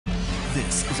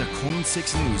This is a KOLN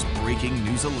 6 News breaking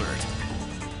news alert.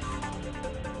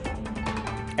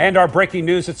 And our breaking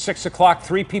news at 6 o'clock,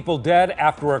 3 people dead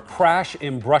after a crash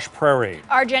in Brush Prairie.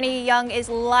 Our Jenny Young is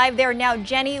live there now.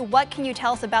 Jenny, what can you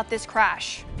tell us about this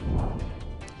crash?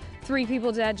 3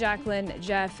 people dead, Jacqueline,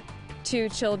 Jeff. 2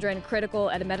 children critical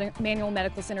at a Manual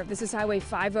Medical Center. This is Highway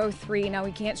 503. Now,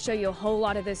 we can't show you a whole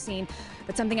lot of this scene,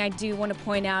 but something I do want to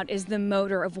point out is the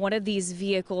motor of one of these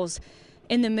vehicles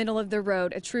in the middle of the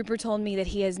road. A trooper told me that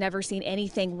he has never seen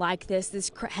anything like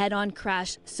this head-on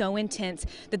crash so intense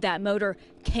that motor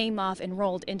came off and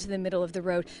rolled into the middle of the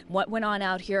road. What went on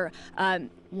out here?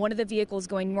 One of the vehicles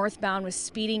going northbound was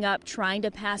speeding up, trying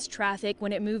to pass traffic.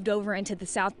 When it moved over into the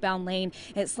southbound lane,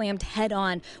 it slammed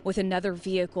head-on with another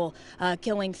vehicle,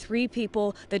 killing 3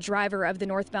 people, the driver of the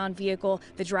northbound vehicle,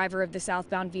 the driver of the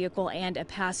southbound vehicle, and a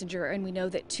passenger. And we know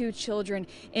that 2 children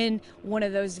in one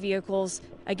of those vehicles,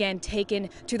 again, taken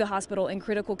to the hospital in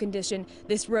critical condition.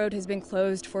 This road has been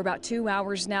closed for about 2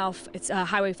 hours now. It's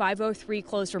Highway 503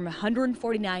 closed from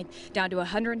 149th down to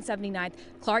 179th.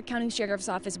 Clark County Sheriff's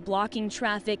Office blocking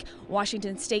traffic.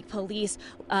 Washington State Police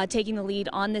taking the lead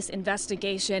on this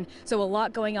investigation. So a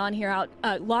lot going on here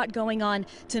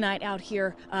tonight out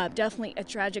here. Definitely a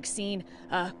tragic scene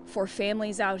for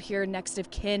families out here. Next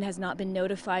of kin has not been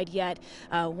notified yet.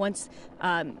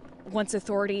 Once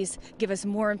authorities give us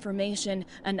more information,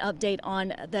 an update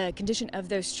on the condition of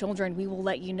those children, we will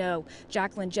let you know.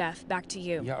 Jacqueline, Jeff, back to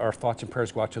you. Yeah, our thoughts and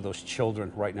prayers go out to those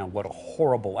children right now. What a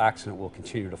horrible accident. Will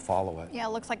continue to follow it. Yeah,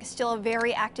 it looks like it's still a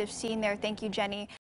very active scene there. Thank you, Jenny.